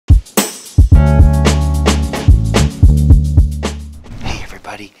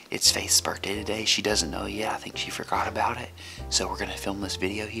It's Faith's birthday today. She doesn't know yet. I think she forgot about it. So we're gonna film this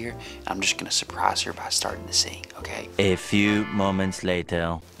video here. And I'm just gonna surprise her by starting to sing, okay? A few moments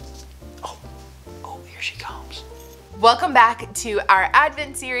later. Oh, here she comes. Welcome back to our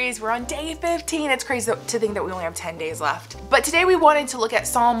Advent series. We're on day 15. It's crazy to think that we only have 10 days left. But today we wanted to look at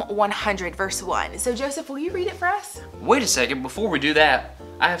Psalm 100 verse 1. So Joseph, will you read it for us? Wait a second, before we do that,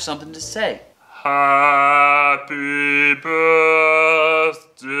 I have something to say. Happy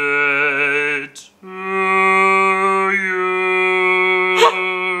birthday to you.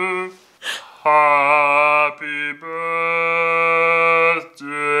 Happy birthday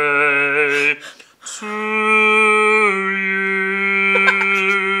to you.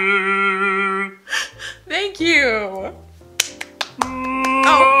 Thank you.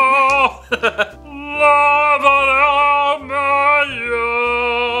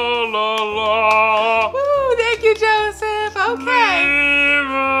 Woo, thank you, Joseph. Okay.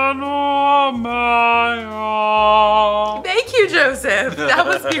 Thank you, Joseph. That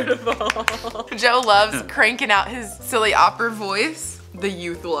was beautiful. Joe loves cranking out his silly opera voice. The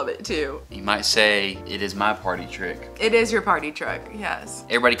youth love it too. You might say it is my party trick. It is your party trick, yes.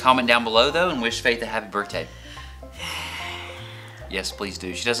 Everybody comment down below though and wish Faith a happy birthday. Yes, please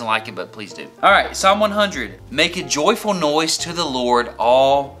do. She doesn't like it, but please do. All right, Psalm 100. Make a joyful noise to the Lord,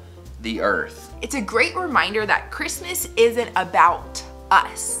 all the earth. It's a great reminder that Christmas isn't about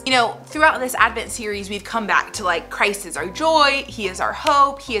us. You know, throughout this Advent series, we've come back to like, Christ is our joy, He is our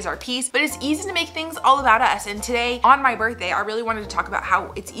hope, He is our peace, but it's easy to make things all about us. And today, on my birthday, I really wanted to talk about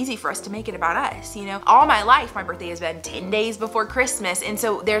how it's easy for us to make it about us. You know, all my life, my birthday has been 10 days before Christmas. And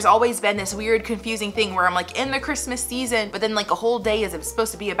so there's always been this weird, confusing thing where I'm like in the Christmas season, but then like a whole day is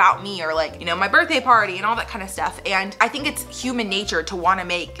supposed to be about me or like, you know, my birthday party and all that kind of stuff. And I think it's human nature to want to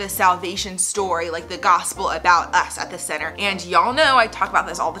make the salvation story, like the gospel, about us at the center. And y'all know I talk about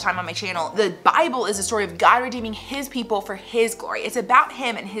this all the time on my channel. The Bible is a story of God redeeming His people for His glory. It's about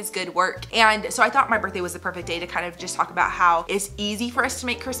Him and His good work. And so I thought my birthday was the perfect day to kind of just talk about how it's easy for us to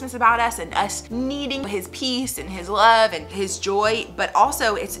make Christmas about us and us needing His peace and His love and His joy, but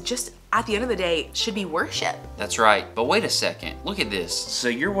also it's just, at the end of the day, should be worship. That's right. But wait a second. Look at this. So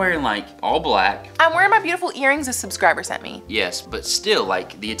you're wearing like all black. I'm wearing my beautiful earrings a subscriber sent me. Yes, but still,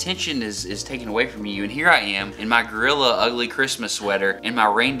 like, the attention is taken away from you. And here I am in my gorilla ugly Christmas sweater and my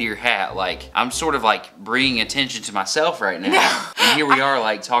reindeer hat. Like, I'm sort of like bringing attention to myself right now. And here we are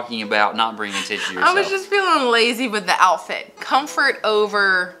like talking about not bringing attention to yourself. I was just feeling lazy with the outfit. Comfort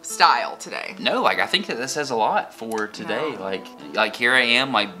over style today. No, like I think that says a lot for today. No. Like here I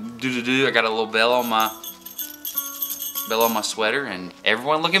am, like I got a little bell on my sweater, and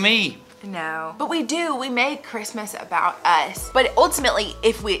everyone look at me. No, but we make Christmas about us. But ultimately,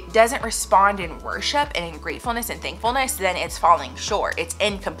 if it doesn't respond in worship and in gratefulness and thankfulness, then it's falling short. It's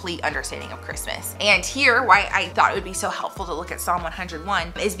incomplete understanding of Christmas. And here, why I thought it would be so helpful to look at Psalm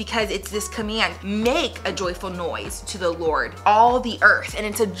 101 is because it's this command, make a joyful noise to the Lord, all the earth. And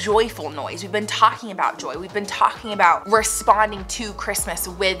it's a joyful noise. We've been talking about joy. We've been talking about responding to Christmas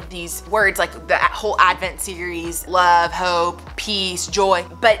with these words, like the whole Advent series, love, hope, peace, joy.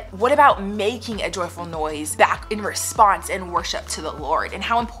 But what about making a joyful noise back in response and worship to the Lord, and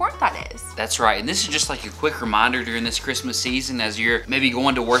how important that is? That's right, and this is just like a quick reminder during this Christmas season as you're maybe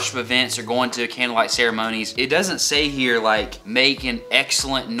going to worship events or going to candlelight ceremonies. It doesn't say here like make an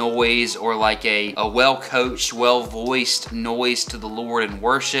excellent noise or like a well-coached, well-voiced noise to the Lord in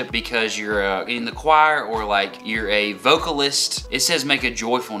worship because you're in the choir or like you're a vocalist. It says make a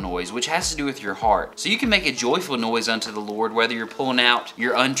joyful noise, which has to do with your heart. So you can make a joyful noise unto the Lord whether you're pulling out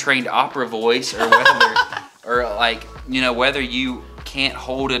your untrained opera voice or whether or like, you know, whether you can't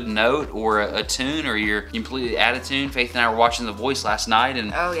hold a note or a tune or you're completely out of tune. Faith and I were watching The Voice last night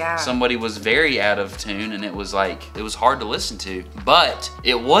and somebody was very out of tune and it was hard to listen to. But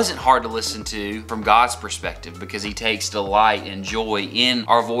it wasn't hard to listen to from God's perspective because He takes delight and joy in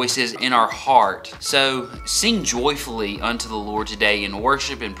our voices, in our heart. So sing joyfully unto the Lord today in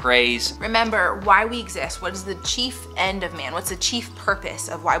worship and praise. Remember why we exist. What is the chief end of man? What's the chief purpose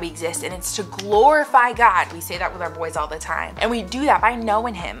of why we exist? And it's to glorify God. We say that with our boys all the time. And we do that by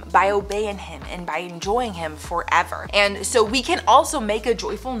knowing Him, by obeying Him, and by enjoying Him forever. And so we can also make a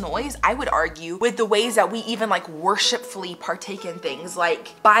joyful noise, I would argue, with the ways that we even like worshipfully partake in things,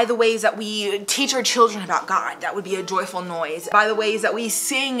 like by the ways that we teach our children about God, that would be a joyful noise. By the ways that we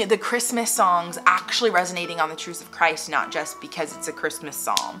sing the Christmas songs actually resonating on the truths of Christ, not just because it's a Christmas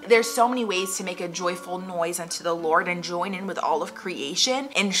psalm. There's so many ways to make a joyful noise unto the Lord and join in with all of creation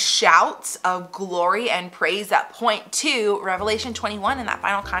in shouts of glory and praise that point to Revelation 20 21 in that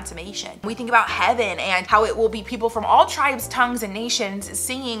final consummation. We think about heaven and how it will be people from all tribes, tongues, and nations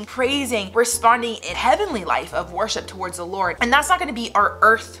singing, praising, responding in heavenly life of worship towards the Lord. And that's not going to be our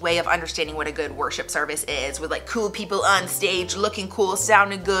earth way of understanding what a good worship service is, with like cool people on stage looking cool,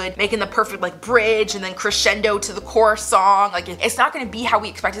 sounding good, making the perfect like bridge and then crescendo to the chorus song. Like it's not going to be how we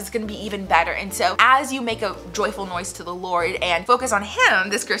expect. It's going to be even better. And so as you make a joyful noise to the Lord and focus on Him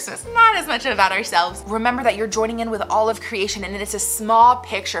this Christmas, not as much about ourselves, remember that you're joining in with all of creation, and it's a small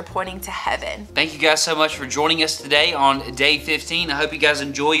picture pointing to heaven. Thank you guys so much for joining us today on day 15. I hope you guys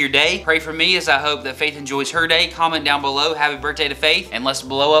enjoy your day. Pray for me as I hope that Faith enjoys her day. Comment down below, happy birthday to Faith, and let's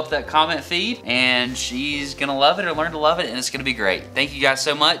blow up that comment feed, and she's gonna love it or learn to love it, and it's gonna be great. Thank you guys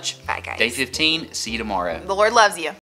so much. Bye, guys. Day 15, see you tomorrow. The Lord loves you.